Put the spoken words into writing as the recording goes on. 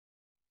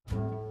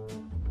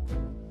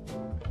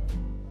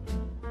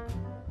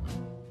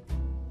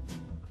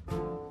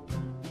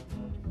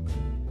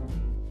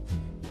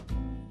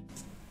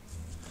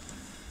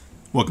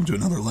Welcome to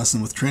another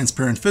lesson with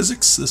transparent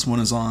physics. This one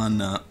is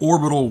on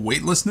orbital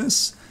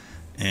weightlessness.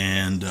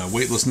 And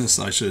weightlessness,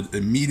 I should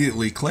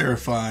immediately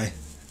clarify,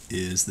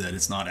 is that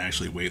it's not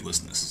actually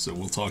weightlessness. So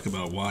we'll talk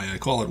about why I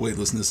call it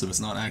weightlessness if it's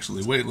not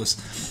actually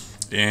weightless.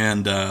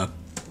 And a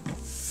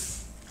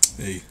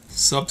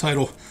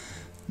subtitle,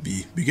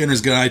 The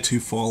Beginner's Guide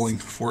to Falling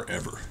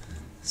Forever.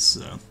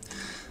 So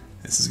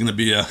this is going to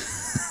be a...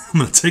 I'm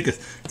going to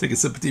take a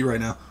sip of tea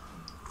right now.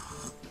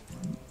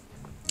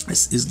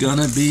 This is going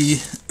to be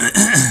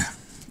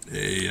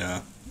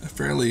a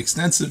fairly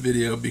extensive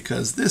video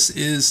because this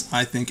is,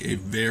 I think, a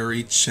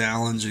very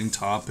challenging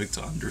topic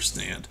to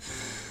understand.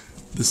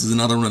 This is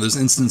another one of those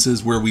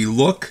instances where we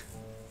look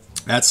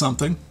at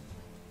something,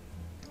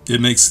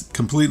 it makes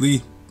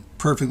completely,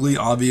 perfectly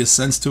obvious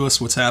sense to us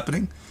what's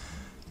happening,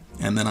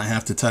 and then I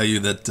have to tell you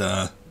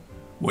that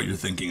what you're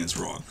thinking is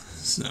wrong.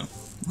 So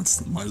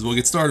might as well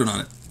get started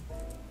on it.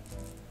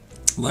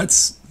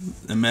 Let's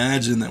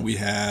imagine that we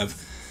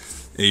have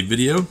a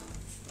video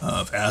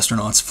of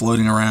astronauts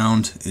floating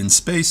around in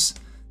space.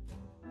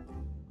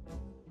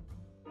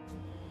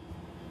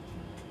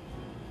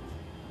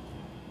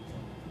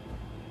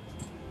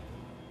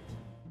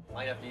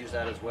 Might have to use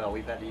that as well.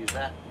 We've had to use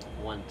that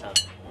one time,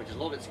 which is a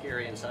little bit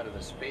scary inside of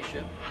a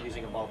spaceship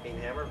using a ball peen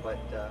hammer, but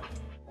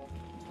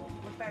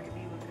look back at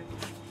me, Luca.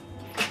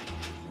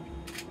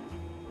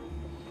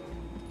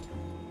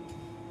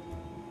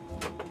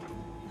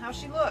 How's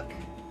she look?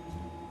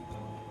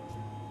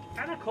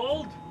 Kinda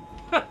cold.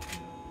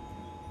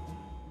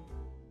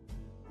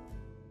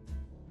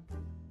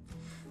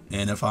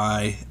 And if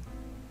I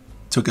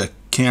took a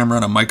camera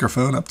and a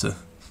microphone up to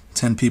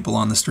 10 people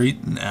on the street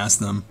and asked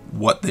them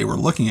what they were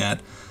looking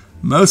at,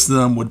 most of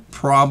them would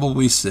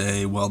probably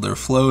say, well, they're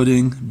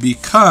floating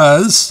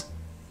because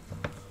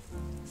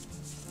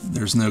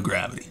there's no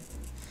gravity.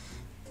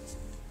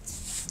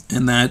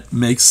 And that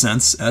makes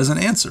sense as an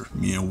answer.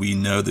 You know, we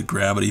know that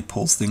gravity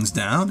pulls things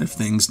down. If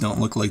things don't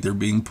look like they're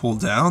being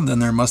pulled down, then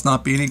there must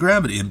not be any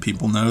gravity. And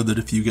people know that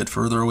if you get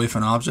further away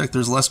from an object,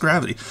 there's less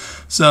gravity.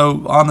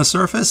 So on the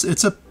surface,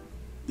 it's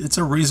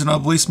a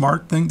reasonably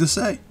smart thing to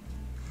say.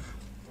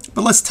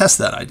 But let's test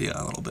that idea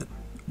a little bit.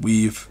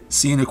 We've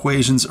seen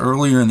equations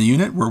earlier in the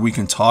unit where we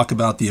can talk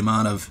about the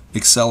amount of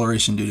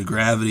acceleration due to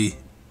gravity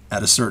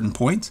at a certain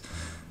point,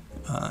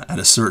 at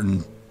a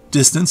certain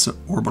distance,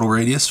 orbital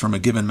radius from a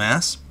given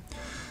mass.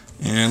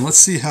 And let's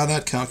see how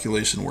that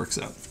calculation works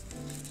out.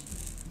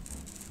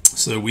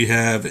 So we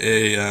have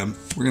we're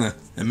going to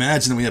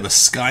imagine that we have a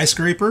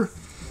skyscraper,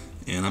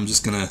 and I'm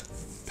just going to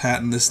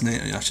patent this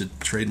name. I should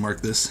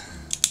trademark this.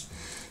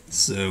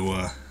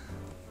 So,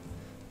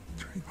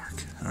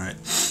 trademark. All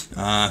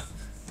right.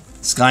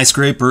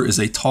 Skyscraper is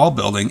a tall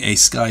building. A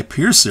sky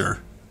piercer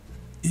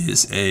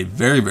is a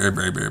very, very,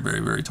 very, very,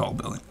 very, very tall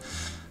building.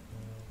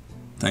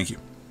 Thank you.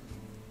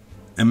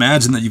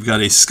 Imagine that you've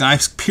got a sky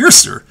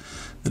piercer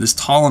that is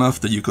tall enough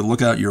that you could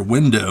look out your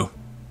window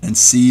and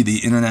see the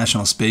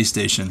International Space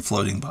Station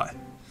floating by.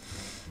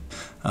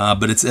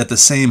 But it's at the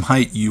same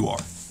height you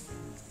are.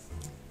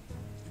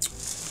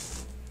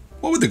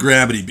 What would the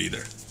gravity be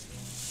there?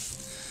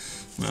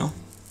 Well,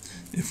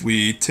 if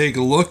we take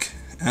a look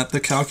at the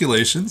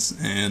calculations,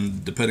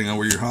 and depending on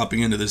where you're hopping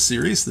into this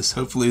series, this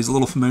hopefully is a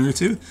little familiar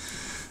to you.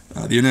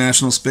 The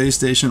International Space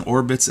Station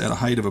orbits at a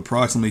height of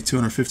approximately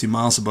 250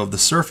 miles above the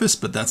surface,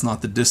 but that's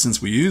not the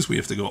distance we use. We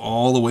have to go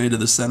all the way to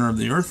the center of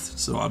the Earth,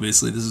 so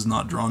obviously this is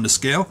not drawn to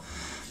scale.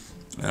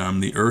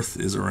 The Earth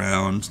is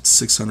around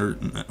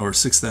 600 or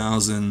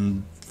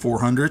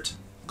 6,400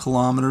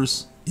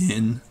 kilometers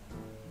in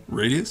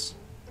radius.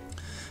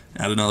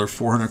 Add another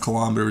 400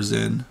 kilometers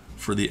in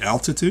for the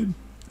altitude.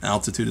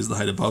 Altitude is the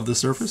height above the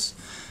surface.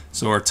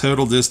 So our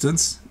total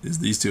distance is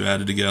these two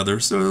added together,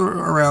 so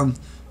around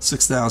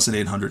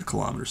 6,800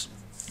 kilometers.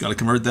 Got to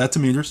convert that to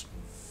meters.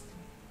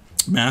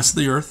 Mass of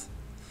the Earth.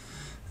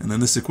 And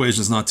then this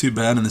equation is not too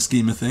bad in the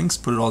scheme of things.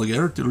 Put it all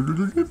together.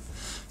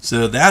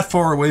 So that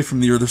far away from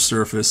the Earth's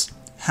surface,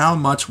 how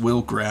much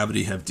will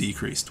gravity have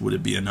decreased? Would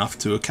it be enough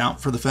to account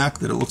for the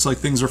fact that it looks like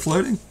things are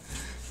floating?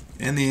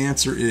 And the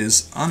answer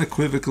is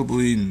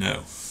unequivocally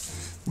no.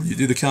 When you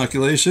do the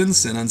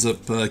calculations, it ends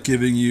up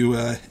giving you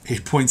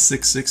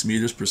 8.66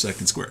 meters per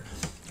second squared.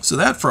 So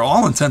that, for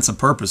all intents and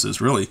purposes,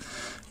 really,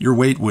 your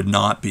weight would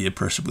not be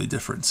appreciably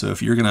different. So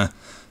if you're going to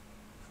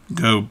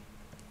go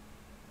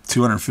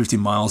 250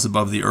 miles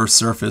above the Earth's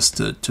surface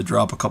to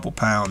drop a couple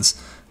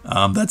pounds,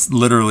 that's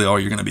literally all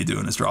you're going to be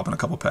doing is dropping a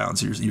couple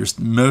pounds.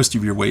 Most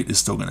of your weight is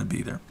still going to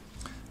be there.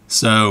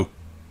 So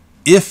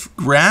if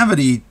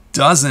gravity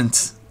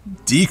doesn't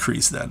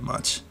decrease that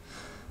much,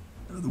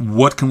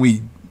 what can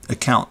we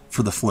account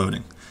for the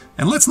floating?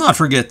 And let's not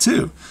forget,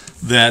 too,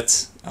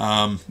 that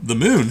the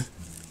moon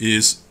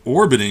is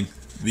orbiting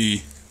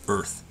the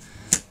Earth.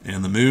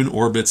 And the moon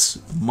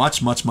orbits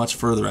much, much, much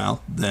further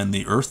out than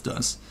the Earth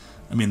does.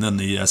 I mean, than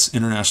the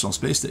International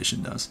Space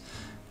Station does.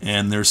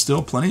 And there's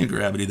still plenty of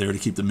gravity there to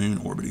keep the moon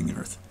orbiting the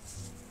Earth.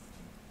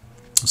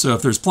 So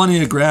if there's plenty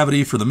of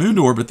gravity for the moon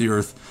to orbit the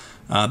Earth,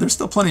 there's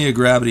still plenty of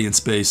gravity in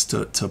space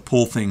to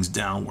pull things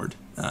downward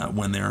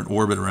when they're in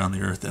orbit around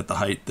the Earth at the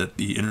height that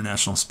the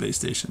International Space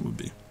Station would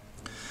be.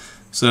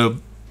 So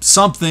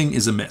something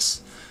is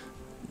amiss.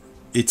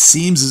 It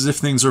seems as if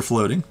things are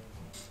floating,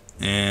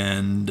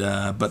 and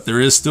but there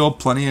is still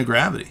plenty of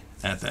gravity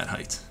at that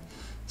height.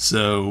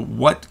 So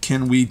what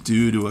can we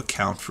do to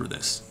account for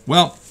this?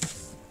 Well,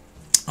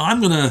 I'm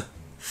going to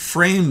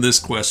frame this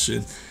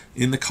question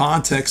in the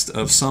context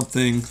of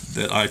something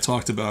that I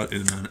talked about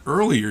in an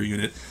earlier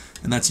unit,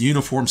 and that's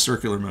uniform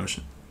circular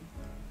motion.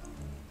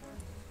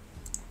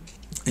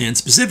 And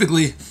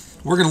specifically,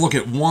 we're going to look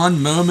at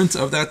one moment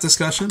of that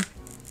discussion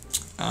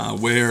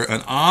where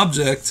an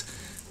object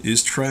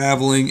is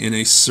traveling in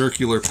a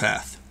circular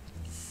path.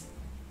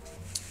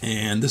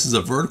 And this is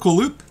a vertical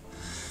loop.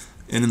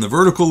 And in the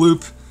vertical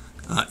loop,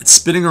 it's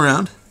spinning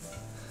around.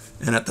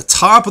 And at the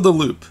top of the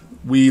loop,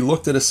 we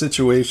looked at a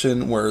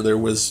situation where there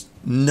was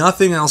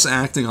nothing else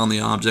acting on the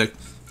object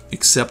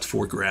except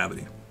for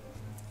gravity.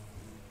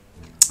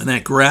 And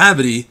that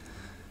gravity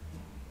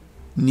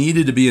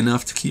needed to be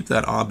enough to keep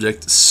that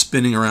object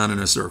spinning around in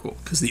a circle,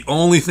 because the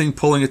only thing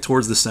pulling it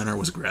towards the center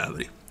was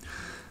gravity.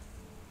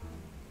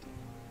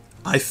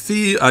 I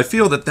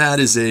feel that that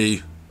is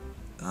a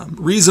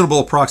reasonable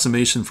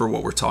approximation for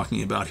what we're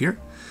talking about here.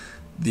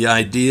 The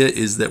idea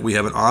is that we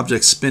have an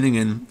object spinning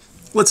in,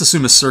 let's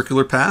assume, a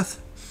circular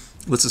path.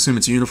 Let's assume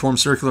it's uniform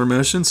circular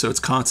motion, so it's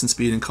constant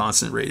speed and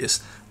constant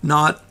radius.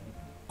 Not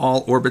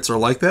all orbits are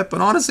like that,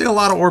 but honestly, a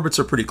lot of orbits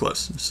are pretty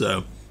close.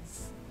 So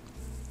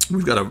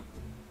we've got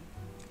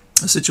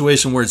a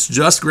situation where it's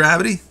just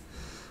gravity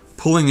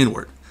pulling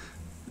inward.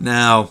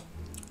 Now,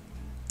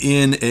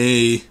 in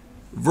a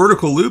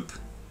vertical loop,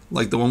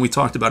 like the one we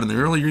talked about in the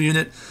earlier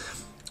unit,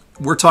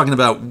 we're talking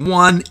about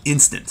one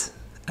instant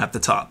at the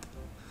top,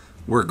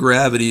 where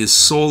gravity is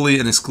solely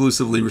and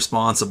exclusively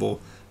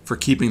responsible for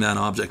keeping that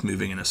object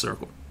moving in a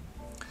circle.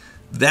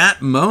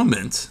 That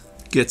moment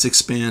gets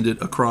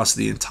expanded across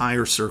the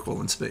entire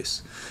circle in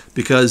space,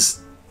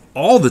 because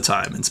all the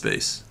time in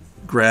space,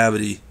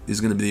 gravity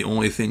is going to be the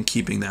only thing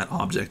keeping that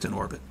object in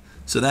orbit.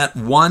 So that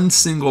one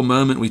single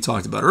moment we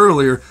talked about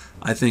earlier,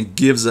 I think,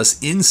 gives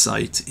us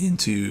insight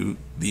into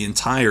the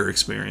entire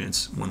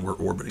experience when we're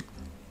orbiting.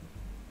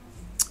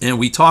 And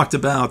we talked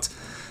about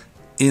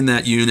in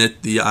that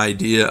unit the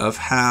idea of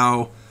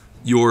how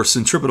your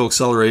centripetal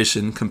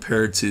acceleration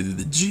compared to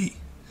the g.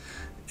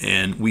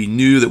 And we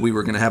knew that we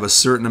were going to have a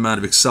certain amount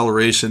of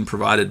acceleration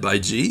provided by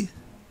g.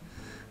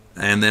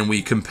 And then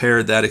we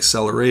compared that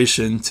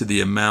acceleration to the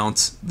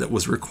amount that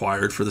was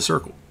required for the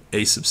circle,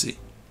 a sub c,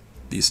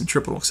 the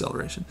centripetal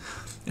acceleration.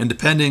 And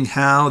depending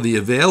how the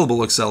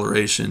available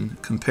acceleration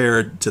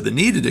compared to the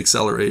needed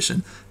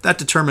acceleration, that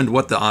determined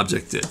what the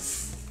object did.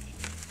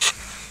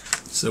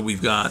 So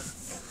we've got,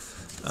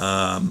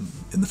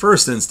 in the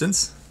first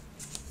instance,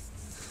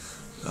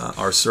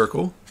 our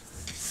circle.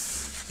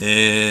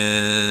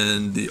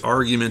 And the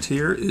argument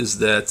here is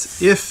that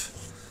if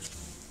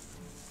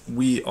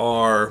we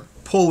are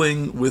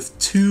pulling with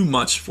too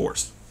much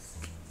force,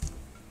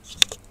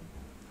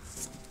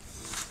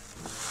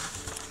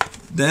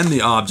 then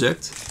the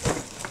object,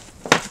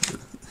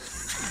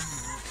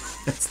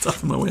 it's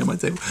stuff in my way on my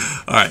table.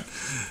 All right,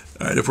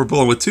 if we're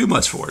pulling with too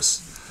much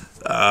force,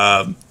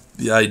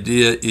 the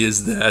idea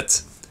is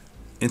that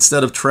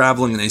instead of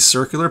traveling in a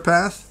circular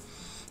path,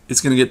 it's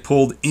going to get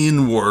pulled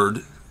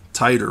inward,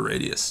 tighter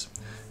radius.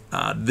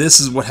 This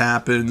is what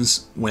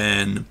happens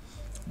when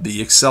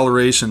the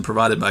acceleration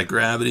provided by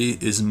gravity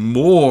is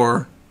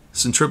more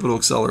centripetal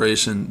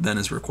acceleration than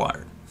is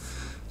required.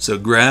 So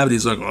gravity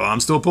is like, oh, I'm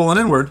still pulling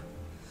inward.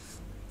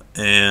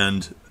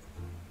 And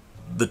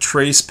the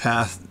trace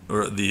path,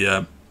 or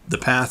the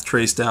path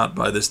traced out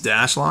by this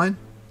dash line,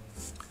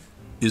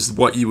 is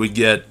what you would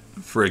get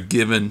for a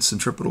given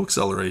centripetal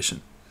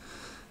acceleration.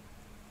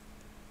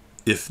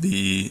 If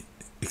the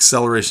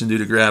acceleration due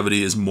to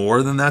gravity is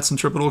more than that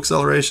centripetal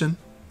acceleration,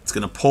 it's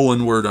going to pull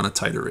inward on a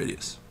tighter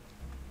radius.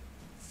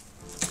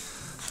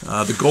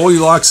 The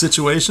Goldilocks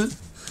situation,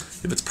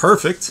 if it's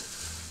perfect,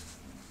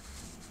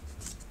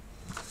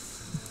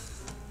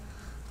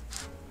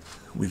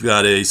 we've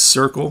got a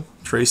circle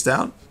traced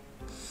out,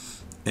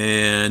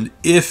 and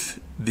if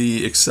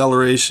the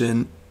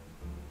acceleration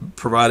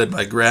provided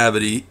by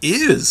gravity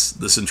is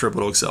the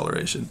centripetal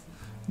acceleration,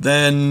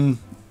 then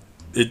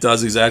it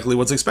does exactly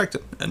what's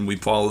expected, and we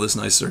follow this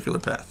nice circular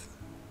path.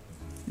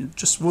 You're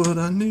just what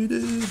I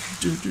needed. I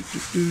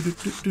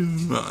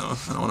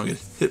don't want to get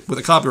hit with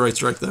a copyright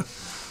strike, though.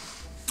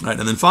 All right,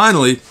 and then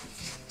finally,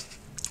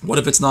 what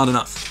if it's not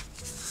enough?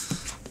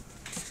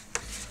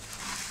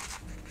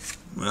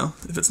 Well,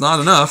 if it's not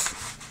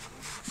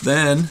enough,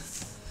 then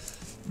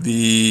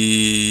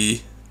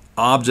the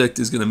object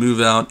is going to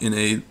move out in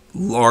a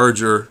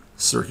larger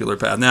circular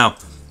path. Now,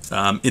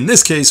 in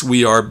this case,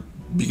 we are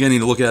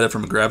beginning to look at it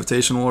from a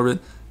gravitational orbit.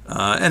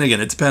 And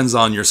again, it depends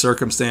on your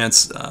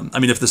circumstance. I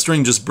mean, if the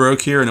string just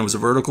broke here and it was a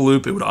vertical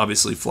loop, it would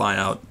obviously fly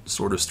out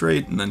sort of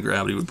straight, and then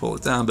gravity would pull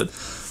it down. But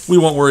we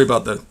won't worry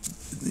about the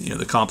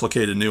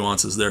complicated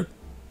nuances there.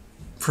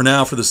 For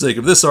now, for the sake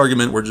of this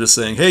argument, we're just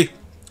saying, hey,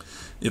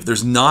 if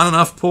there's not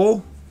enough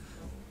pull,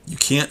 you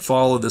can't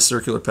follow the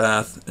circular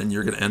path, and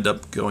you're going to end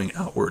up going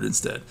outward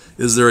instead.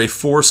 Is there a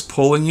force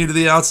pulling you to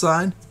the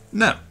outside?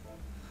 No.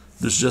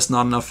 There's just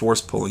not enough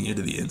force pulling you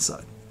to the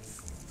inside.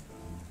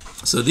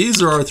 So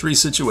these are our three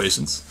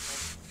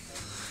situations.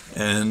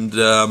 And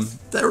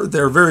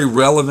they're very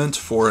relevant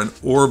for an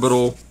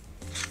orbital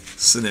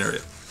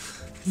scenario.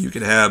 You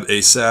can have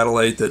a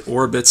satellite that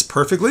orbits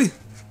perfectly.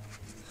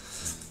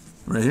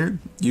 Right here.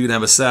 You can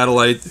have a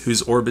satellite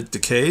whose orbit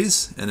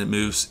decays and it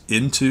moves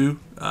into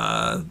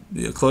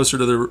closer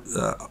to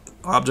the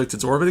object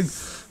it's orbiting.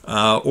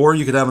 Or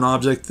you could have an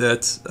object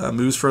that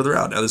moves further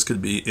out. Now this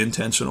could be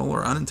intentional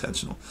or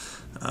unintentional.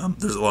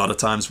 There's a lot of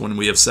times when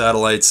we have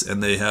satellites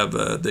and they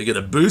get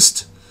a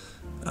boost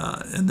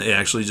and they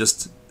actually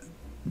just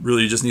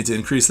need to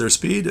increase their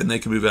speed, and they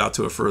can move out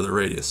to a further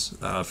radius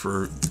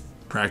for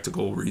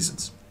practical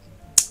reasons.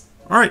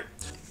 All right.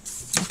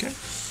 Okay.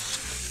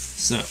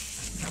 So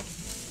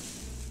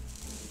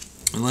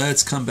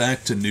let's come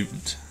back to Newton,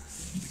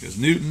 because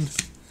Newton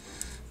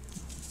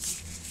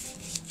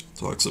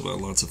talks about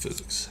lots of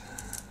physics.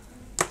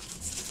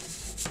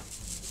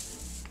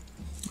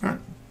 All right.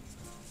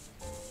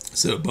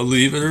 So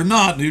believe it or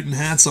not, Newton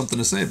had something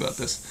to say about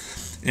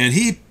this, and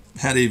he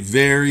had a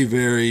very,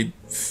 very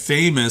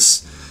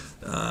famous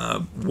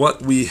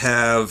what we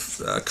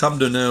have come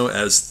to know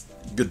as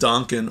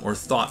Gedanken or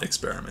thought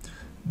experiment.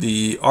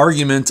 The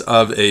argument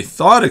of a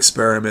thought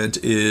experiment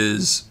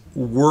is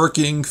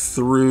working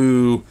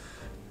through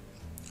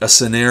a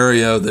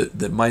scenario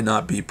that might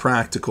not be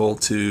practical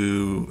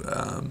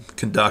to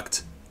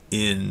conduct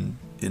in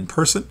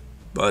person,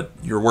 but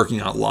you're working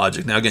out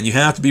logic. Now again, you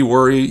have to be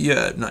worried. You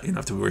don't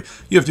have to be worried.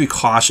 You have to be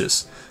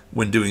cautious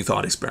when doing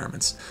thought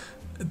experiments.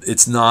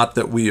 It's not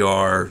that we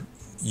are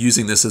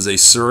using this as a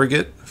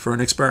surrogate for an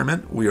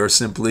experiment. We are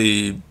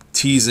simply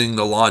teasing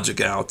the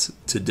logic out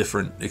to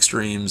different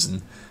extremes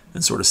and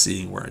sort of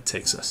seeing where it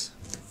takes us.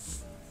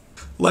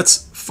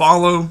 Let's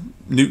follow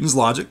Newton's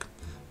logic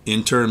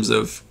in terms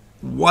of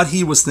what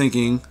he was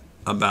thinking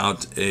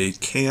about a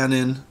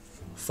cannon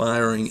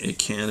firing a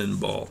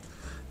cannonball.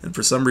 And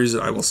for some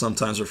reason, I will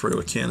sometimes refer to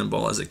a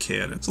cannonball as a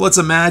cannon. So let's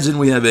imagine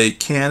we have a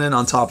cannon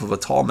on top of a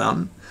tall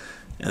mountain,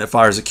 and it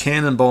fires a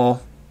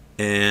cannonball,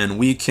 and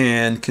we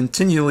can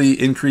continually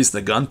increase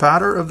the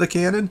gunpowder of the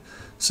cannon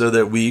so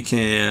that we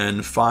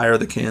can fire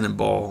the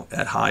cannonball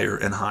at higher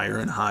and higher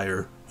and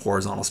higher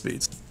horizontal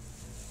speeds.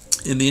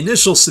 In the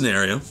initial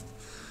scenario,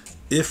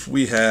 if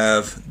we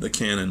have the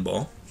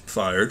cannonball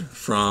fired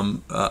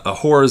from a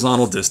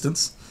horizontal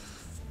distance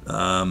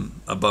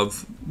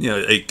above,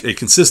 a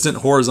consistent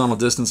horizontal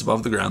distance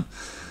above the ground,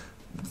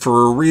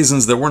 for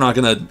reasons that we're not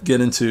going to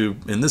get into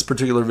in this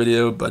particular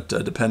video, but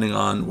depending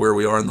on where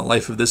we are in the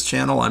life of this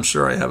channel, I'm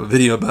sure I have a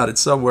video about it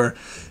somewhere,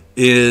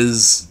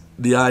 is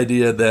the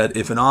idea that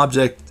if an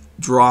object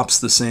drops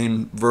the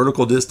same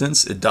vertical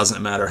distance, it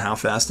doesn't matter how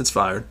fast it's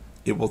fired,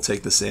 it will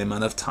take the same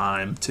amount of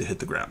time to hit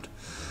the ground.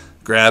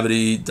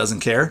 Gravity doesn't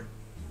care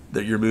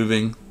that you're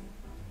moving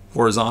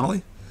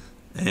horizontally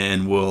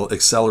and will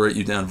accelerate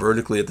you down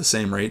vertically at the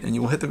same rate, and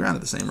you will hit the ground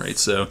at the same rate.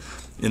 So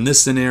in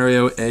this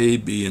scenario, A,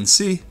 B, and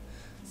C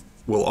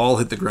will all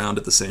hit the ground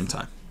at the same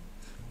time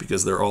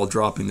because they're all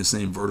dropping the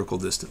same vertical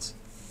distance.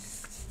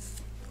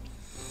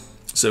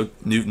 So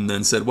Newton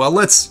then said, well,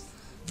 let's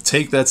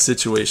take that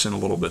situation a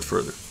little bit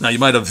further. Now you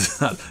might have,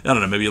 I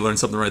don't know, maybe you learned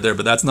something right there,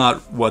 but that's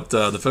not what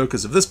the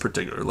focus of this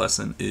particular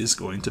lesson is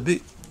going to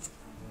be.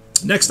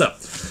 Next up,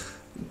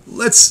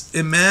 let's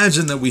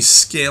imagine that we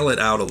scale it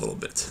out a little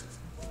bit.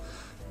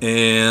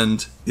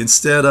 And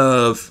instead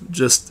of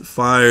just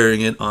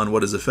firing it on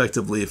what is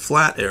effectively a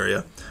flat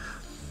area,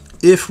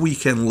 if we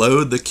can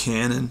load the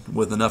cannon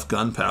with enough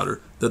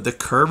gunpowder that the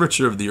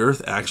curvature of the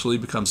Earth actually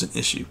becomes an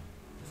issue,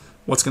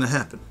 what's going to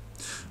happen?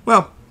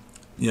 Well,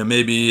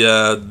 maybe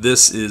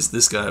this is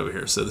this guy over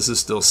here, so this is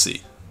still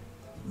C.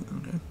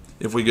 Okay.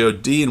 If we go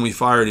D and we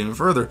fire it even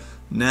further,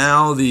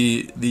 now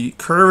the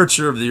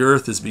curvature of the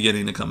Earth is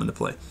beginning to come into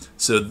play.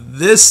 So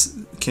this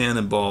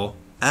cannonball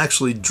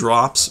actually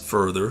drops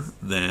further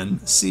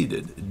than C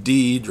did.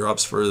 D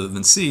drops further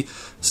than C,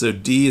 so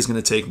D is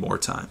going to take more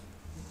time.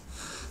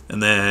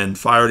 And then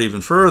fire it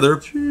even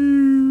further,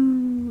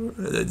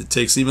 it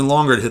takes even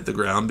longer to hit the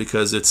ground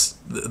because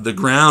the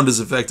ground is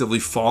effectively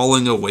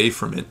falling away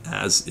from it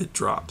as it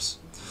drops.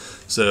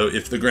 So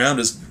if the ground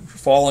is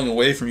falling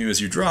away from you as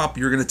you drop,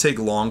 you're going to take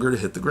longer to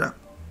hit the ground.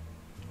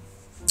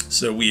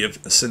 So we have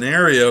a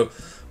scenario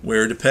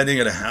where depending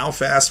on how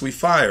fast we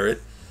fire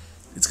it,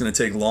 it's going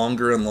to take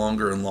longer and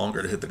longer and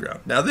longer to hit the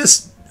ground. Now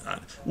this,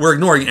 we're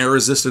ignoring air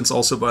resistance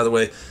also, by the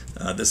way.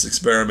 This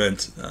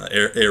experiment,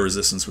 air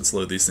resistance would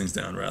slow these things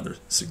down rather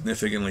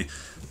significantly.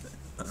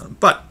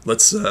 But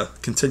let's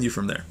continue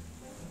from there.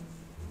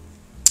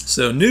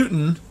 So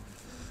Newton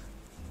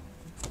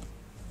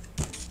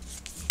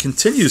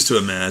continues to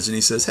imagine.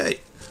 He says, hey,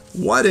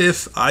 what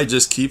if I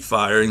just keep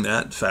firing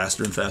that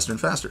faster and faster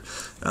and faster?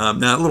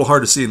 Now, a little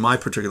hard to see in my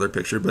particular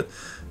picture, but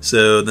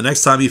so the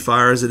next time he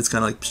fires it, it's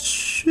kind of like,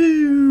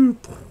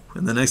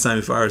 and the next time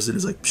he fires it,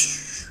 it's like,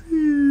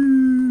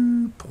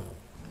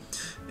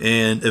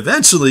 and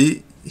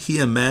eventually he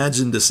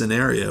imagined a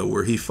scenario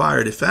where he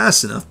fired it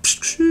fast enough,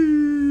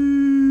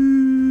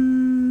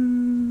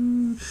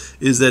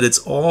 is that it's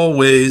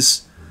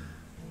always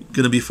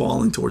going to be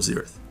falling towards the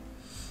earth.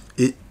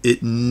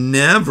 It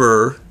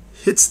never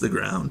hits the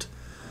ground,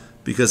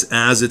 because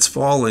as it's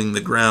falling,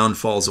 the ground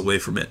falls away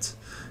from it.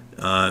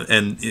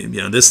 And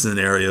in this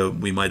scenario,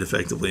 we might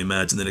effectively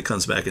imagine that it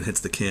comes back and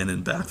hits the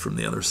cannon back from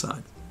the other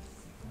side.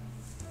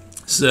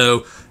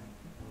 So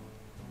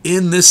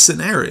in this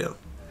scenario,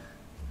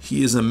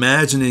 he is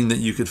imagining that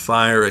you could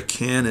fire a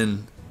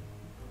cannon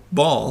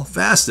ball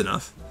fast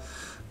enough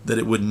that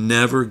it would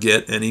never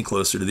get any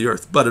closer to the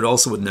earth, but it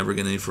also would never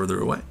get any further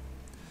away.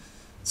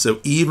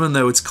 So even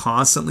though it's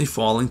constantly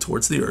falling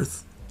towards the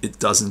earth, it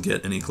doesn't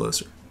get any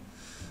closer.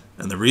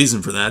 And the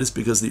reason for that is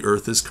because the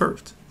earth is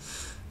curved.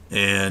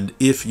 And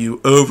if you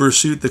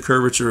overshoot the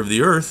curvature of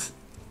the earth,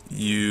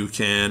 you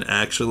can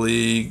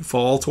actually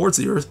fall towards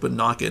the earth but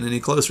not get any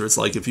closer. It's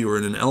like if you were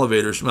in an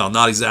elevator, well,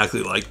 not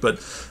exactly like, but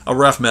a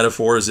rough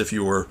metaphor is if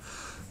you were,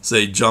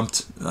 say,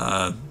 jumped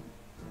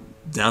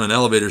down an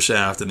elevator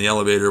shaft and the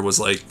elevator was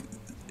like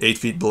 8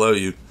 feet below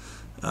you,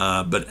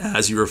 but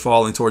as you were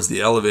falling towards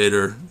the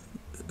elevator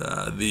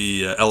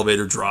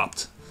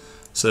dropped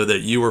so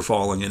that you were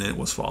falling and it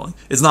was falling.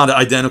 It's not an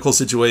identical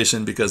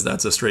situation because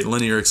that's a straight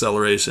linear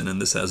acceleration and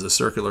this has a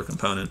circular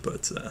component,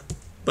 but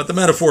the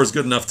metaphor is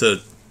good enough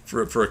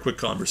for a quick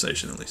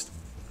conversation at least.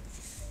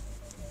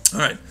 All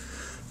right.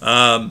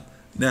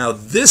 Now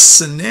this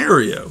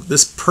scenario,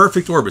 this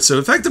perfect orbit, so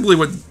effectively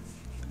what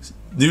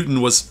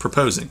Newton was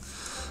proposing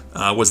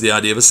was the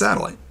idea of a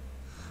satellite.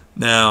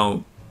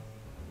 Now,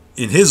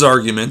 in his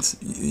argument,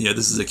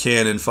 this is a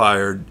cannon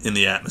fired in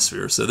the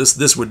atmosphere, so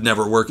this would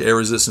never work. Air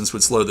resistance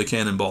would slow the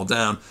cannonball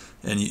down,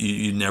 and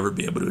you'd never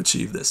be able to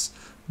achieve this.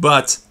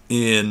 But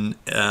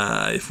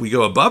if we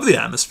go above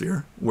the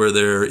atmosphere, where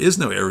there is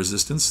no air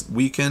resistance,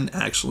 we can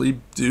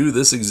actually do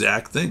this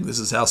exact thing. This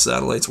is how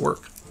satellites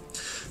work.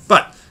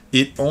 But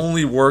it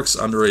only works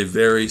under a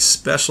very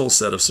special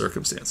set of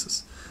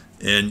circumstances.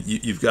 And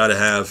you've got to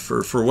have,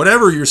 for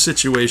whatever your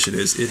situation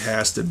is, it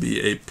has to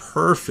be a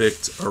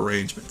perfect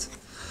arrangement.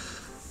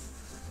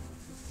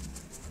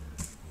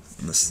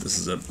 And this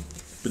is a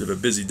bit of a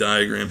busy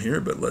diagram here,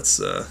 but let's,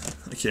 I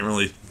can't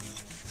really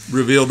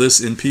reveal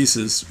this in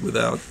pieces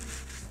without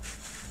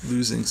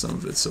losing some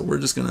of it. So we're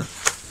gonna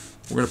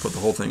put the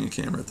whole thing in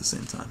camera at the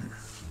same time here.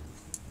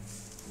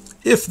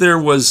 If there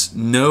was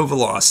no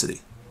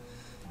velocity,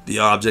 the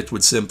object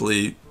would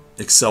simply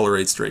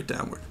accelerate straight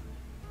downward.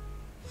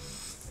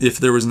 If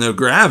there was no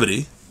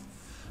gravity,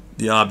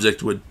 the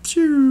object would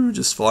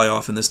just fly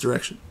off in this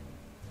direction.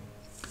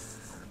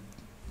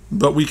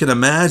 But we can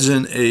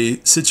imagine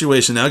a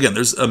situation. Now again,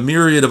 there's a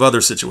myriad of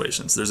other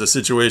situations. There's a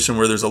situation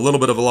where there's a little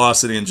bit of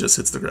velocity and just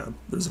hits the ground.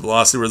 There's a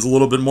velocity where there's a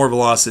little bit more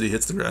velocity,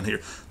 hits the ground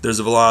here. There's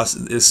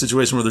a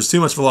situation where there's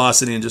too much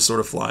velocity and just sort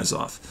of flies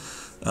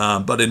off.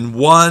 But in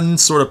one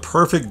sort of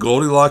perfect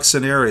Goldilocks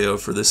scenario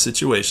for this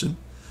situation,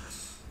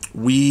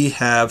 we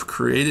have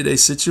created a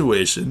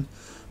situation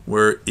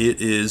where it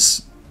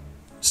is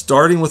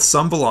starting with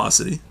some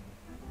velocity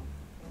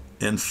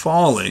and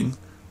falling,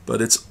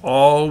 but it's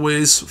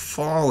always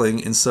falling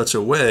in such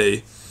a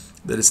way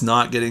that it's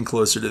not getting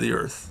closer to the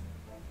Earth.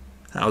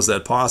 How is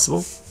that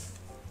possible?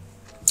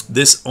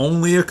 This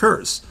only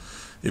occurs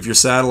if your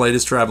satellite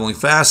is traveling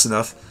fast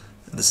enough,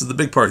 and this is the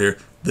big part here,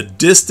 the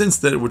distance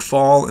that it would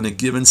fall in a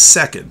given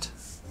second,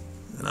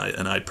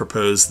 and I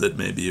propose that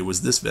maybe it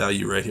was this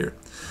value right here.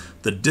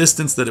 The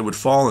distance that it would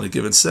fall in a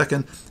given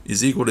second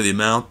is equal to the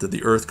amount that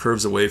the Earth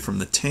curves away from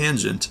the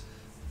tangent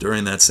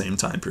during that same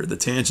time period. The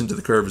tangent to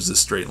the curve is a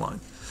straight line.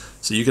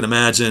 So you can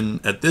imagine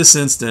at this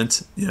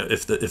instant,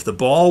 if the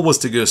ball was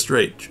to go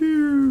straight,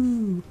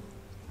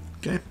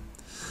 okay,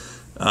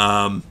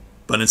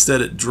 but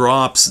instead it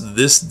drops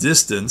this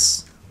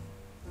distance.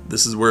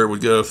 This is where it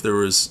would go if there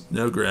was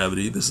no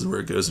gravity. This is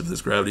where it goes if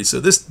there's gravity. So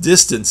this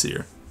distance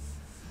here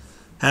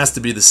has to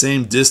be the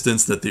same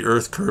distance that the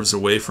Earth curves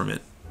away from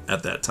it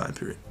at that time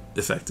period,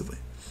 effectively.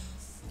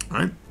 All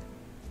right.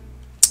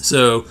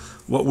 So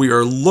what we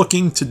are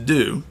looking to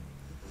do,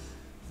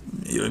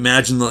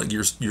 imagine like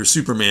you're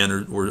Superman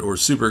or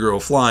Supergirl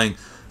flying,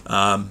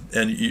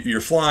 and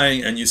you're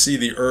flying and you see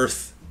the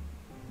Earth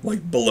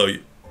like below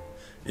you.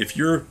 If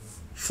you're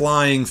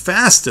flying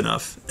fast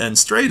enough and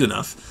straight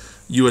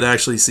enough, you would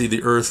actually see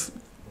the Earth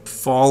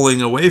falling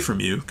away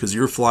from you because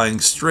you're flying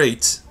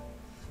straight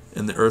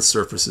and the Earth's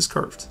surface is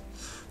curved.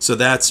 So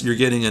you're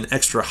getting an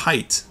extra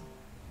height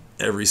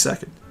every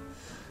second.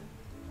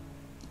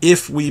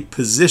 If we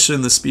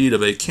position the speed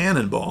of a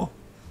cannonball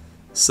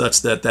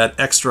such that that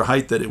extra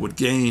height that it would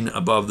gain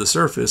above the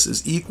surface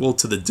is equal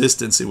to the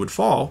distance it would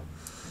fall,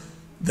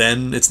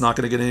 then it's not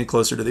going to get any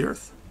closer to the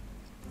Earth.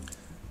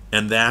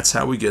 And that's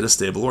how we get a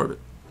stable orbit.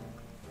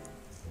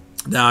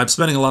 Now, I'm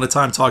spending a lot of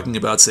time talking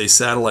about, say,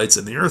 satellites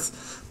and the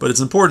Earth, but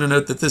it's important to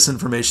note that this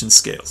information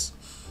scales.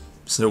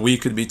 So we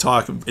could be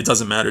talking, it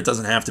doesn't matter, it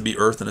doesn't have to be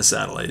Earth and a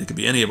satellite. It could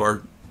be any of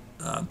our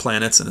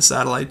planets and a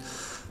satellite.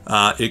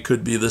 It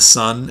could be the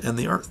sun and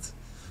the Earth.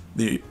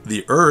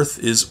 The Earth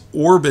is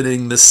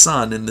orbiting the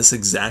sun in this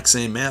exact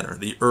same manner.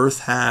 The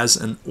Earth has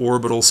an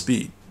orbital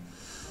speed,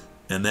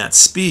 and that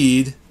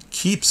speed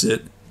keeps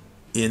it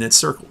in its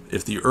circle.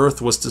 If the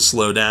Earth was to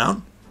slow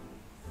down,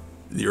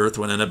 the Earth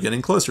would end up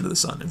getting closer to the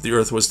sun. If the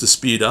Earth was to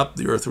speed up,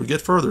 the Earth would get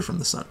further from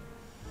the sun.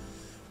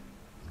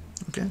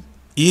 Okay.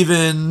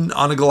 Even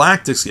on a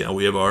galactic scale,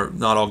 we have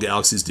not all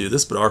galaxies do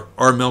this, but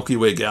our Milky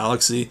Way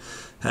galaxy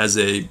has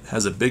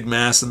a big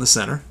mass in the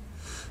center,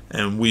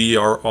 and we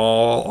are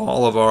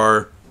all of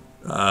our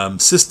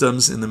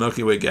systems in the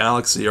Milky Way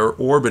galaxy are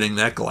orbiting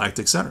that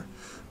galactic center.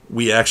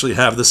 We actually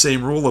have the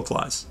same rule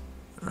applies.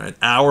 Right?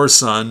 Our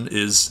sun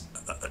is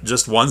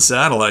just one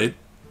satellite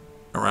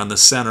around the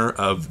center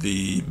of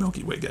the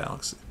Milky Way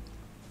galaxy.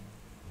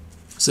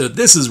 So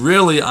this is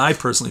really, I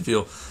personally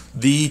feel,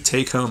 the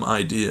take-home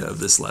idea of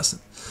this lesson.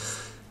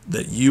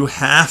 That you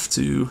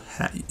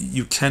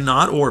you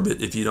cannot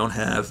orbit if you don't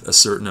have a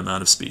certain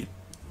amount of speed.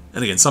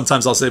 And again,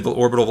 sometimes I'll say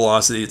orbital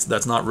velocity.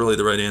 That's not really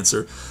the right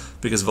answer,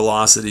 because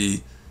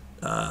velocity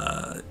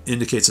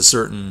indicates a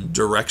certain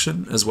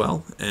direction as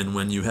well. And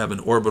when you have an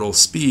orbital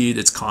speed,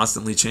 it's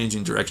constantly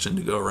changing direction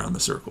to go around the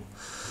circle.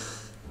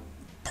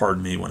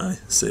 Pardon me when I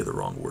say the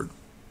wrong word.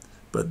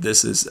 But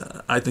this is,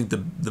 I think,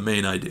 the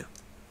main idea.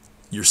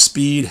 Your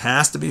speed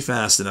has to be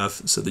fast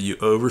enough so that you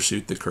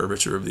overshoot the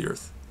curvature of the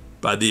Earth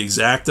by the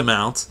exact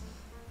amount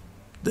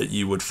that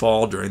you would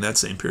fall during that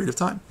same period of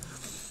time.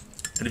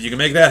 And if you can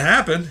make that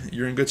happen,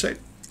 you're in good shape.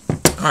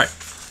 All right.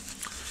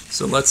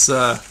 So let's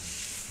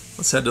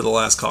head to the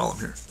last column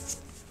here.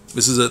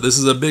 This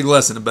is a big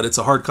lesson, but it's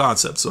a hard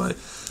concept, so I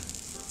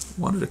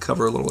wanted to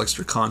cover a little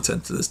extra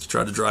content to this to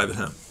try to drive it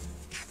home.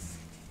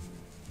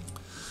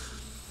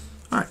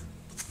 All right.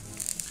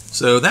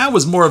 So that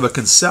was more of a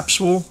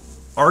conceptual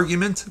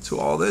argument to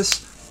all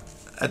this.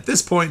 At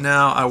this point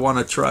now, I want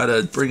to try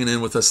to bring it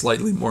in with a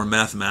slightly more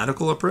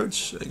mathematical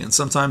approach. Again,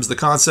 sometimes the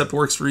concept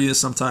works for you,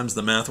 sometimes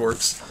the math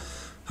works.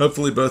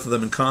 Hopefully both of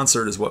them in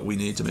concert is what we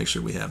need to make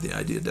sure we have the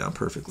idea down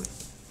perfectly.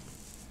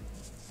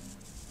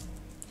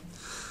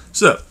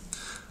 So,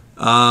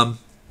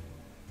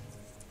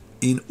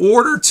 in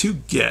order to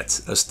get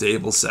a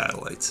stable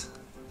satellite,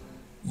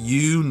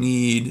 you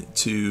need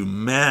to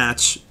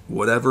match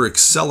whatever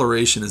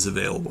acceleration is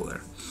available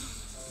there.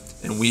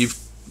 And we've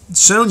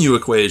shown you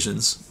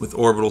equations with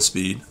orbital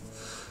speed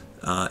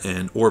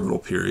and orbital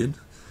period,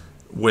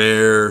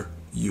 where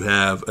you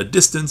have a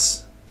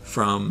distance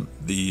from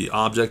the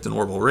object and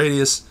orbital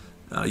radius,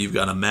 you've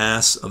got a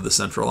mass of the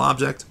central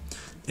object,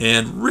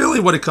 and really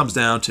what it comes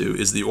down to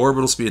is the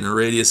orbital speed and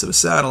radius of a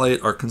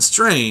satellite are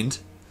constrained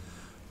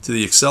to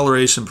the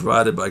acceleration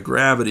provided by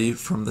gravity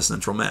from the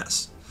central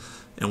mass.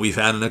 And we've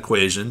had an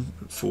equation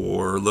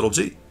for little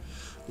g.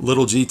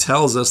 Little g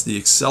tells us the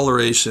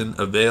acceleration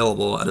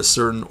available at a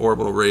certain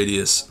orbital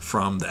radius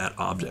from that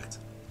object.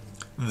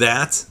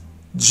 That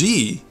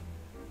g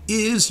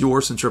is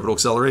your centripetal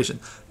acceleration.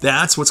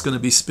 That's what's going to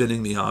be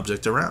spinning the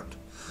object around.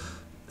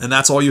 And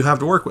that's all you have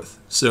to work with.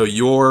 So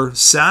your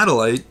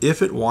satellite,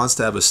 if it wants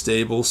to have a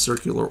stable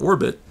circular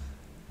orbit,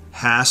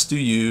 has to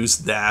use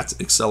that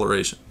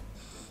acceleration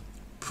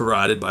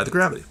provided by the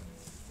gravity.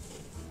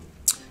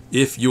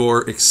 If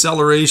your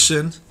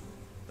acceleration,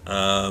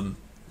 if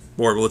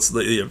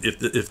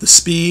the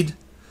speed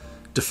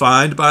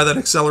defined by that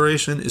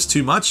acceleration is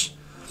too much,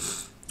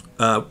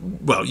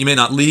 well, you may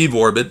not leave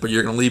orbit, but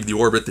you're going to leave the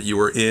orbit that you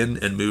were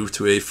in and move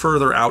to a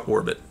further out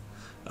orbit.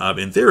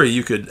 In theory,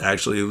 you could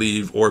actually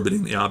leave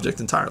orbiting the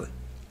object entirely.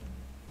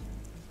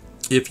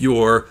 If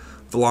your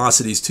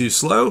velocity is too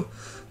slow,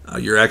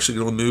 you're actually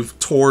going to move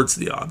towards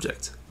the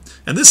object.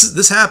 And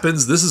this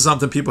happens. This is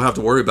something people have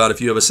to worry about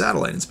if you have a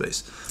satellite in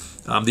space.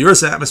 The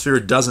Earth's atmosphere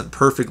doesn't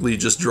perfectly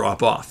just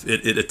drop off.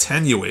 It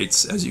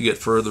attenuates as you get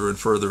further and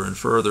further and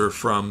further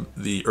from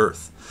the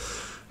Earth.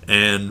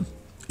 And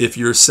if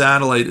your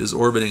satellite is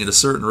orbiting at a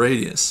certain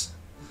radius,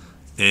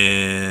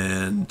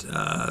 and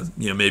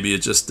maybe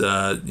it just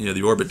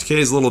the orbit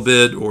decays a little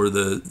bit, or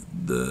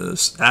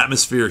the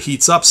atmosphere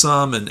heats up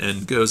some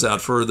and goes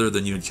out further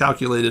than you had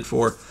calculated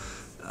for,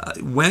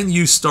 when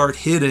you start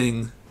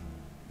hitting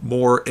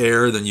more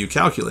air than you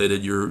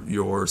calculated,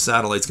 your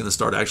satellite's going to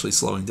start actually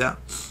slowing down.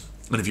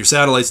 And if your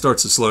satellite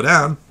starts to slow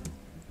down,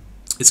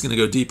 it's going to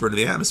go deeper into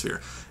the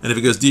atmosphere. And if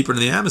it goes deeper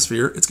into the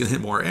atmosphere, it's going to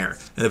hit more air.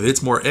 And if it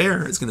hits more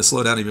air, it's going to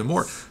slow down even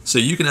more. So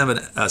you can have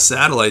a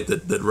satellite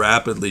that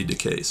rapidly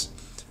decays.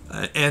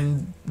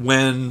 And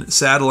when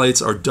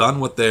satellites are done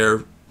with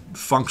their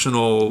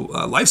functional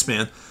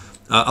lifespan,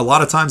 a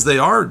lot of times they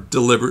are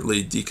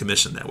deliberately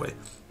decommissioned that way.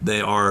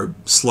 They are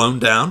slowed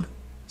down,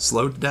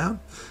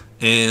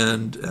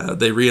 and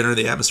they re-enter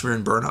the atmosphere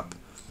and burn up.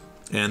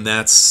 And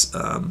that's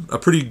a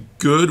pretty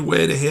good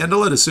way to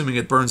handle it, assuming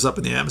it burns up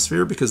in the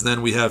atmosphere, because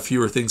then we have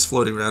fewer things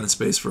floating around in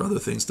space for other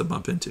things to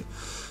bump into.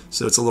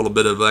 So it's a little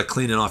bit of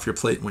cleaning off your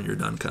plate when you're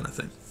done kind of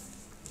thing.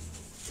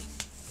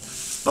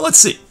 But let's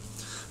see.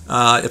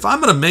 If I'm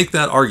going to make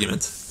that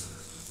argument,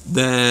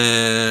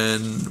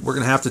 then we're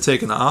going to have to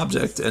take an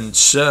object and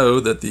show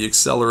that the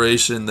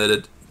acceleration that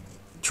it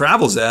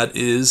travels at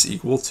is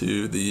equal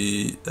to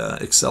the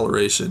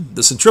acceleration.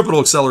 The centripetal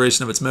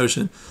acceleration of its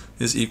motion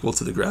is equal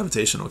to the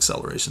gravitational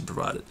acceleration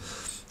provided.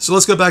 So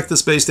let's go back to the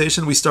space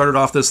station. We started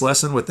off this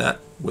lesson with that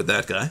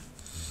guy.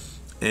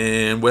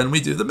 And when we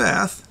do the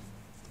math,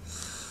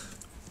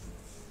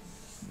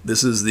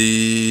 this is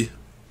the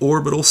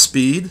orbital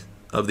speed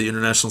of the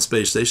International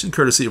Space Station,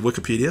 courtesy of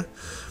Wikipedia.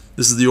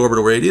 This is the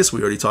orbital radius.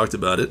 We already talked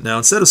about it. Now,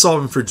 instead of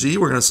solving for g,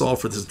 we're going to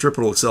solve for the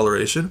centripetal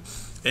acceleration.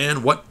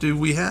 And what do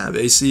we have?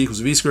 AC equals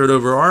v squared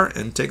over r,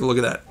 and take a look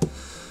at that.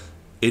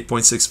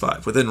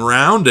 8.65. Within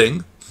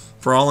rounding,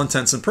 for all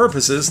intents and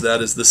purposes,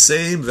 that is the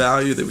same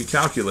value that we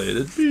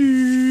calculated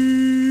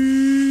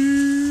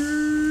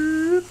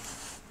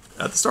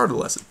at the start of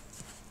the lesson.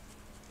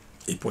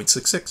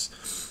 8.66.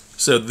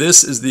 So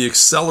this is the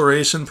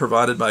acceleration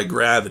provided by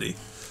gravity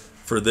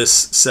for this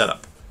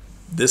setup.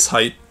 This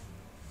height,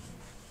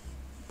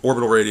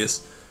 orbital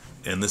radius,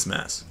 and this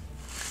mass.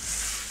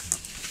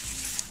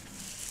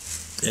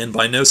 And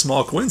by no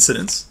small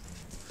coincidence,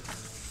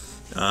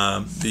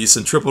 the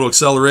centripetal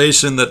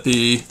acceleration that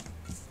the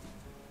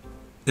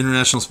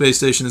International Space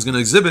Station is going to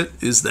exhibit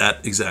is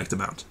that exact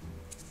amount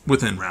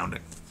within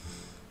rounding.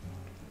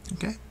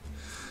 Okay?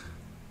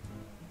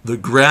 The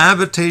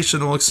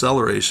gravitational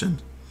acceleration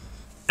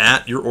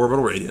at your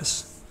orbital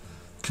radius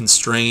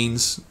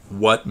constrains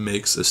what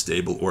makes a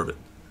stable orbit.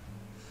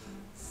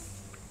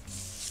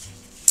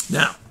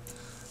 Now,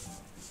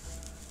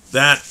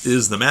 that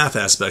is the math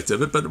aspect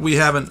of it, but we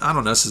haven't, I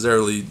don't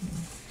necessarily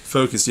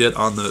focused yet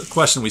on the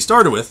question we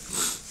started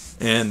with,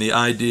 and the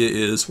idea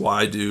is,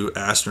 why do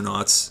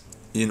astronauts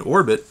in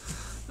orbit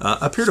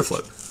appear to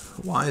float?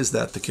 Why is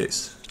that the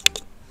case?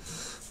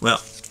 Well,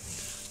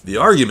 the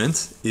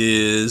argument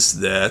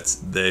is that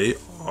they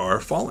are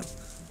falling.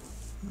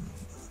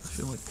 I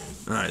feel like,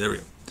 all right, there we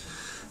go.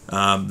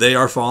 They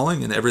are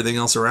falling, and everything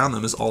else around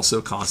them is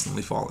also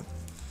constantly falling.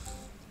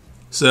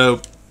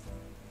 So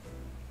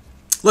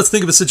let's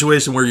think of a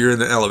situation where you're in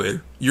the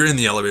elevator. You're in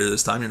the elevator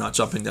this time. You're not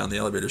jumping down the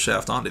elevator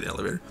shaft onto the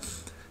elevator.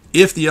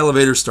 If the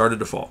elevator started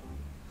to fall,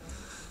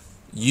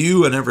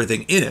 you and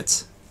everything in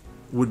it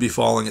would be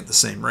falling at the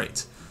same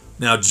rate.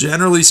 Now,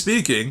 generally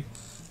speaking,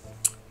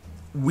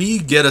 we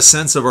get a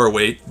sense of our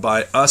weight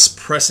by us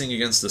pressing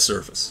against the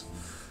surface.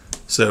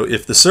 So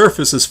if the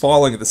surface is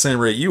falling at the same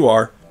rate you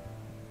are,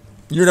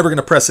 you're never going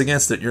to press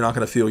against it. You're not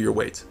going to feel your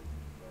weight.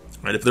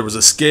 Right? If there was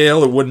a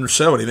scale, it wouldn't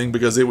show anything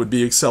because it would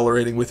be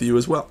accelerating with you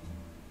as well.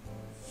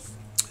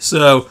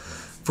 So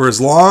for as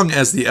long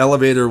as the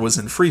elevator was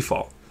in free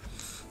fall,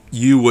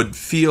 you would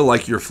feel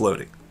like you're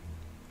floating.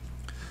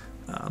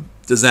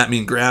 Does that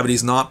mean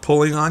gravity's not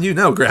pulling on you?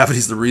 No,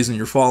 gravity's the reason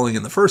you're falling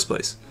in the first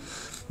place.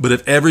 But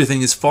if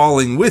everything is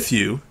falling with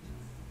you,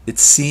 it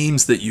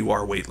seems that you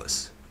are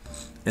weightless.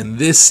 And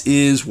this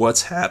is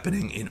what's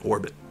happening in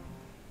orbit.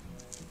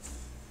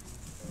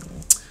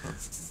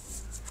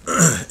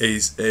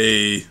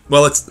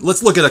 Well,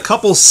 let's look at a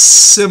couple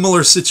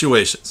similar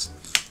situations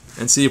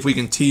and see if we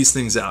can tease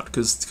things out,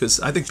 because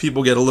I think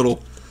people get a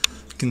little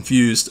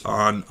confused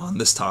on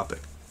this topic.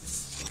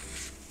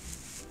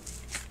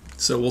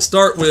 So we'll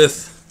start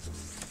with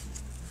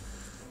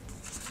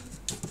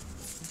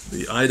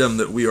the item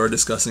that we are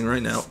discussing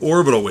right now,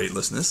 orbital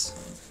weightlessness.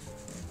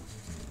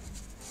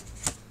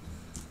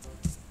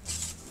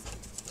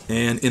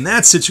 And in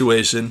that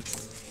situation,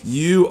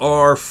 you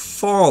are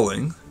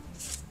falling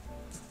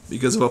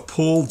because of a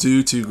pull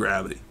due to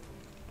gravity.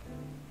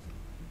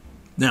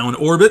 Now in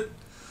orbit,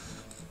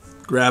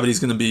 gravity is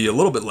going to be a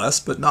little bit less,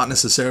 but not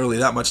necessarily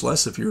that much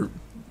less if you're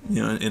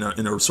in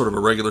a sort of a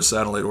regular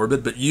satellite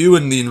orbit. But you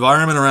and the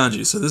environment around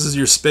you, so this is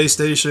your space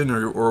station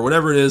or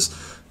whatever it is,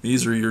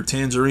 these are your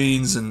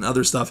tangerines and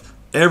other stuff,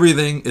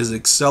 everything is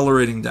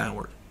accelerating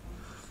downward.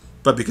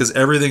 But because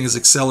everything is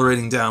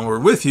accelerating downward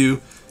with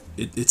you,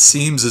 it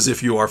seems as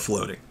if you are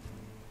floating.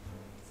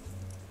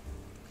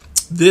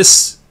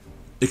 This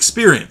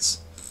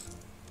experience,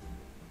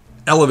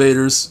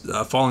 elevators,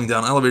 falling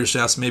down elevator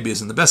shafts maybe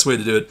isn't the best way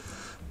to do it,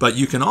 but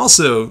you can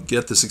also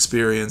get this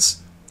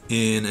experience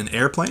in an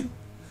airplane.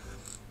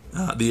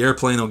 The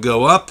airplane will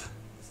go up,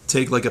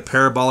 take like a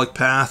parabolic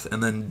path,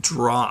 and then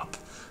drop.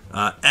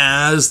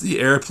 As the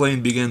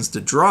airplane begins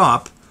to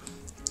drop,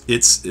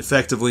 it's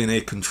effectively in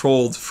a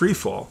controlled free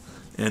fall,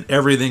 and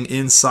everything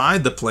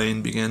inside the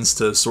plane begins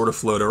to sort of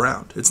float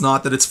around. It's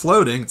not that it's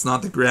floating, it's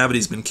not that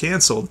gravity's been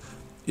canceled,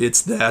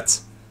 it's that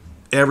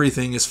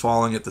everything is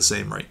falling at the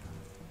same rate.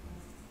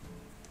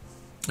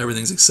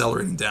 Everything's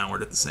accelerating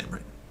downward at the same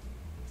rate.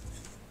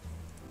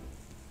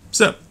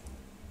 So,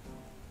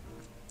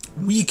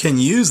 we can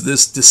use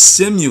this to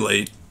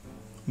simulate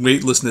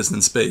weightlessness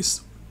in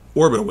space,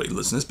 orbital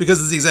weightlessness, because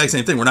it's the exact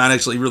same thing. We're not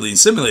actually really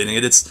simulating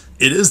it.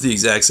 It is the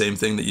exact same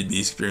thing that you'd be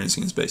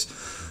experiencing in space.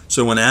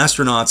 So when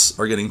astronauts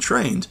are getting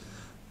trained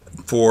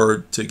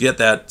to get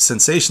that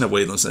sensation of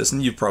weightlessness,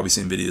 and you've probably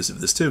seen videos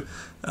of this too,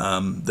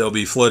 they'll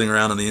be floating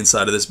around on the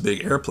inside of this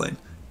big airplane,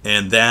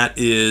 and that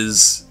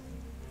is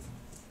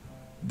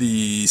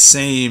the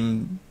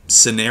same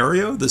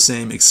scenario, the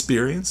same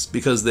experience,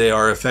 because they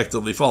are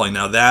effectively falling.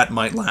 Now, that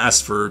might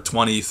last for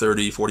 20,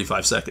 30,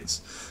 45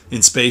 seconds.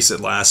 In space, it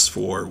lasts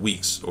for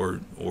weeks or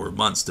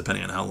months,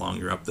 depending on how long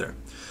you're up there.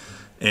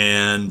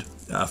 And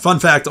fun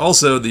fact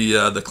also,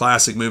 the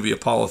classic movie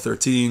Apollo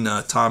 13,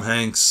 Tom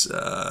Hanks,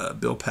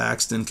 Bill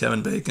Paxton,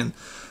 Kevin Bacon,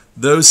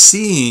 those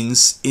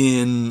scenes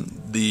in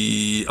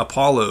the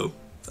Apollo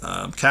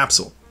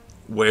capsule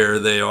where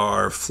they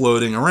are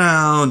floating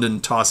around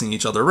and tossing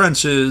each other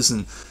wrenches,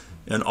 and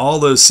all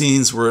those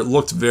scenes where it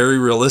looked very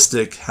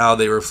realistic how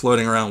they were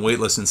floating around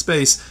weightless in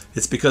space,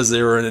 it's because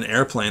they were in an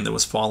airplane that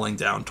was falling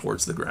down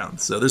towards the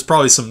ground. So there's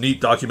probably some neat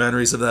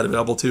documentaries of that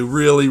available too.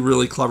 Really,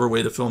 really clever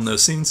way to film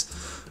those scenes.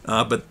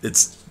 But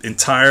it's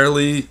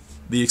entirely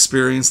the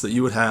experience that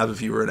you would have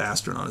if you were an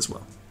astronaut as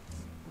well.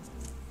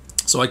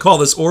 So I call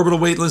this orbital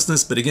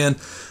weightlessness, but again,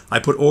 I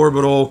put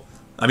orbital,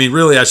 I mean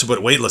really I should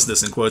put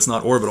weightlessness in quotes,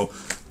 not orbital,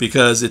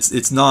 because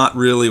it's not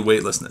really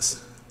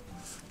weightlessness.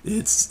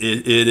 It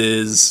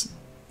is,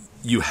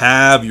 you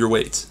have your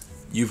weight.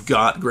 You've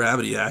got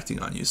gravity acting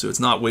on you, so it's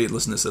not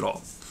weightlessness at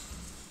all.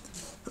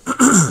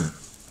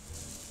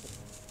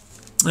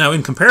 Now,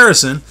 in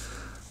comparison,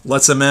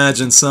 let's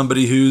imagine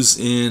somebody who's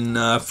in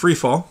free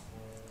fall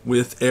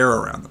with air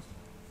around them.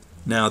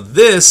 Now,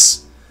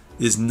 this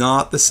is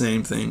not the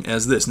same thing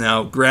as this.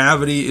 Now,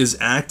 gravity is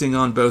acting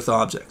on both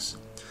objects.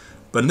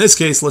 But in this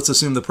case, let's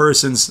assume the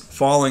person's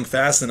falling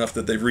fast enough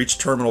that they've reached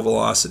terminal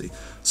velocity.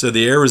 So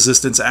the air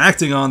resistance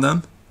acting on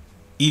them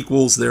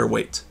equals their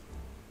weight,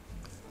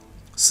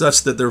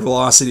 such that their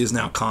velocity is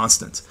now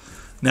constant.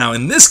 Now,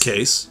 in this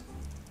case,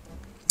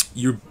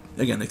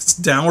 again, it's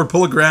downward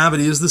pull of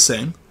gravity is the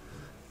same.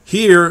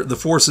 Here, the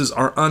forces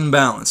are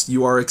unbalanced.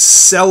 You are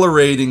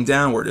accelerating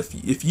downward.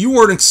 If you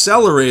weren't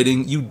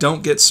accelerating, you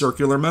don't get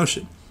circular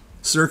motion.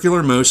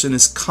 Circular motion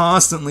is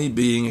constantly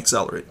being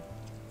accelerated.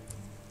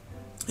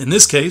 In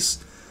this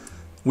case,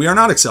 we are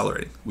not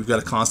accelerating. We've got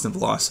a constant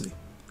velocity.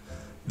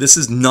 This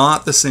is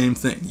not the same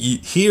thing.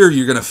 Here,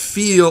 you're going to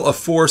feel a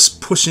force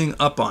pushing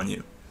up on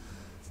you.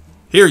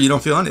 Here, you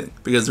don't feel anything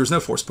because there's no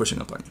force pushing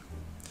up on you.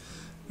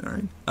 All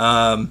right.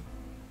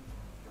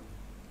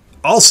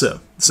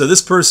 Also, so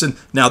this person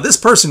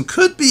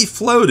could be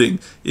floating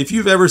if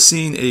you've ever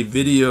seen a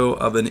video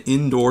of an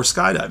indoor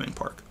skydiving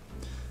park.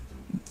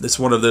 It's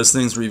one of those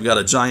things where you've got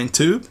a giant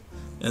tube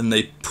and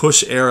they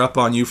push air up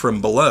on you from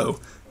below,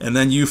 and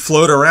then you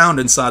float around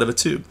inside of a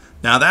tube.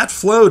 Now, that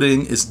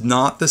floating is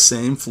not the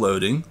same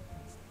floating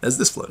as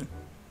this floating.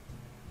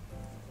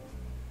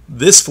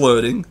 This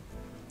floating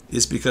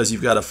is because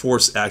you've got a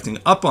force acting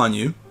up on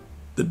you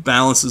that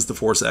balances the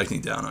force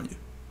acting down on you.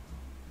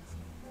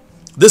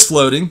 This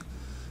floating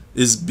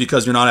is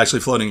because you're not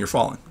actually floating, you're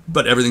falling.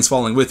 But everything's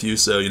falling with you,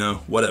 so,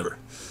 whatever.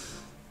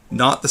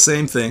 Not the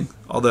same thing,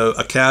 although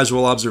a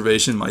casual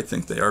observation might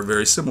think they are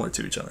very similar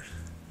to each other.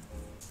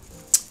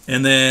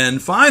 And then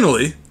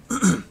finally,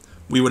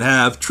 we would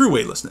have true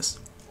weightlessness.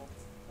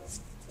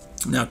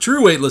 Now,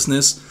 true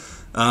weightlessness,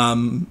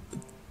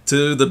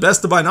 to the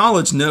best of my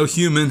knowledge, no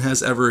human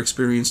has ever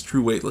experienced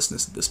true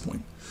weightlessness at this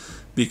point,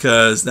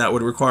 because that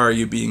would require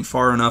you being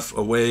far enough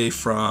away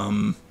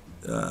from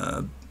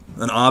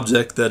an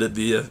object that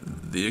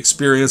the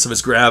experience of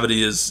its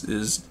gravity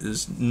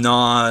is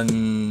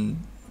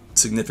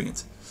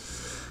non-significant.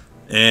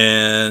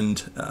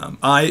 And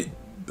I'm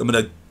going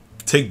to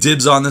take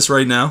dibs on this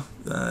right now.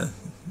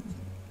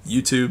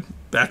 YouTube,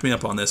 back me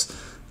up on this.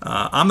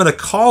 I'm going to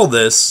call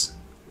this,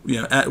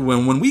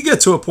 when we get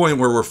to a point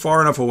where we're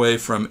far enough away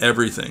from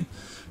everything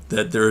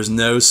that there is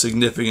no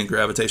significant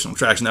gravitational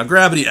attraction. Now,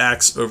 gravity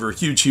acts over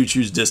huge, huge,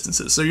 huge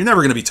distances, so you're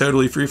never going to be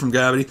totally free from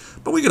gravity,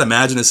 but we could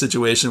imagine a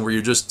situation where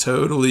you're just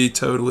totally,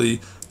 totally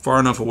far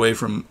enough away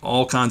from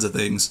all kinds of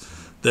things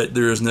that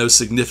there is no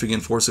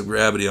significant force of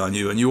gravity on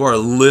you, and you are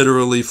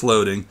literally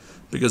floating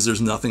because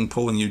there's nothing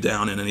pulling you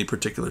down in any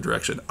particular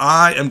direction.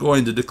 I am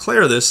going to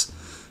declare this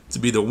to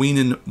be the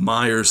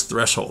Wiener-Myers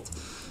threshold.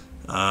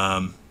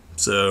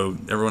 So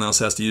everyone else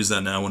has to use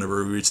that now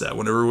whenever we reach that.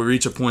 Whenever we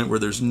reach a point where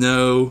there's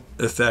no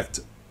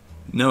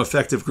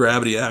effective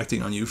gravity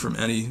acting on you from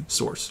any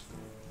source.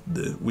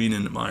 The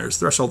Wiener-Myers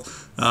threshold.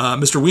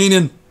 Mr.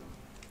 Wienen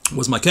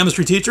was my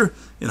chemistry teacher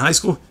in high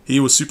school. He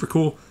was super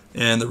cool,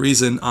 and the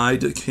reason I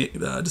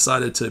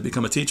decided to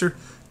become a teacher.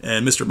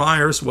 And Mr.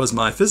 Myers was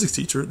my physics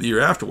teacher the year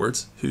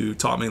afterwards, who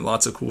taught me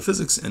lots of cool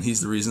physics, and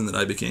he's the reason that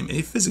I became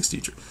a physics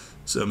teacher.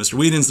 So Mr.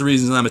 Wienen's the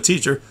reason I'm a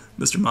teacher.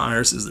 Mr.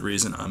 Myers is the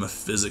reason I'm a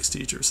physics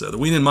teacher. So the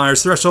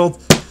Wienen-Myers threshold,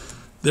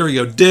 there we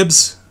go,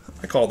 dibs,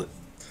 I called it.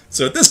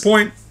 So at this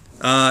point,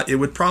 it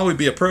would probably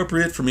be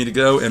appropriate for me to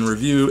go and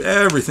review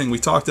everything we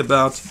talked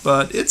about,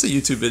 but it's a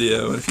YouTube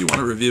video, and if you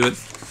want to review it,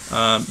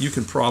 you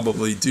can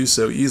probably do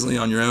so easily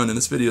on your own, and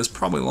this video is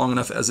probably long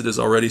enough as it is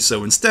already.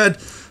 So instead,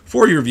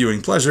 for your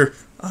viewing pleasure,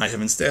 I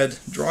have instead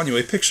drawn you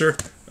a picture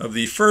of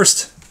the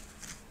first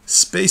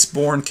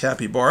space-borne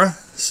capybara.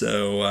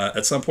 So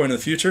at some point in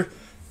the future,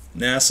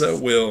 NASA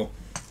will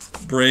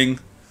bring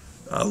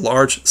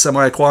large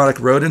semi-aquatic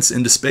rodents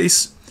into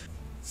space.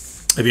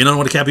 If you don't know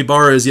what a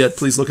capybara is yet,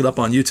 please look it up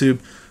on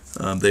YouTube.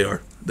 They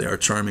are They are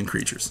charming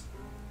creatures.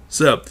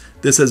 So,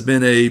 this has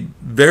been a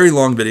very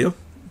long video,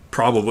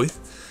 probably,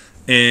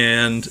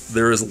 and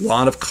there is a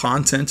lot of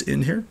content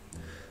in here.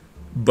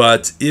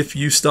 But if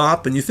you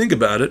stop and you think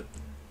about it,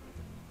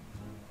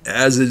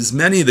 as is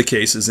many of the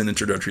cases in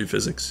introductory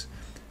physics,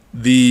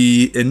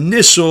 the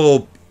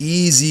initial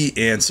easy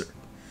answer,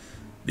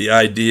 the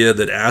idea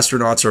that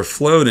astronauts are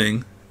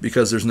floating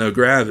because there's no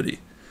gravity,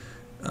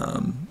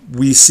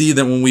 we see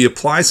that when we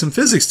apply some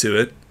physics to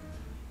it,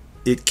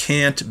 it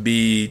can't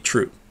be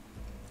true.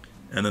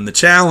 And then the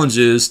challenge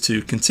is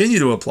to continue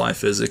to apply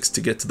physics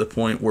to get to the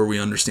point where we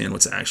understand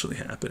what's actually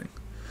happening.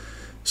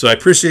 So I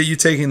appreciate you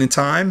taking the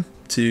time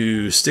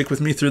to stick with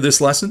me through this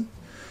lesson,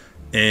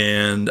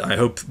 and I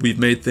hope we've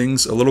made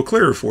things a little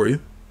clearer for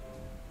you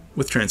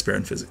with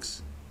transparent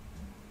physics.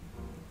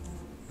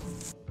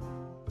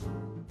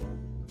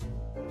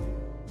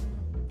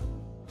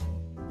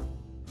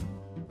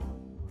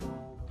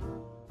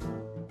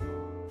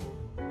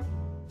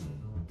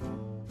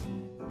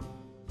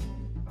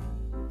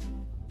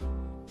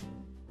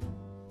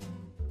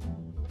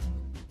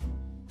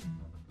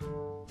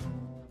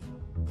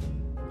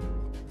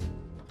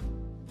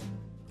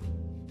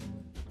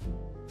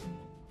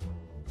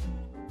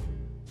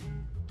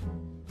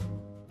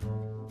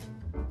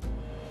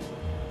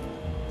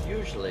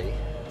 Usually,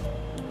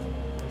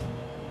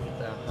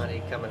 the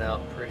honey coming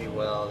out pretty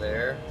well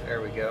there.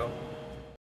 There we go.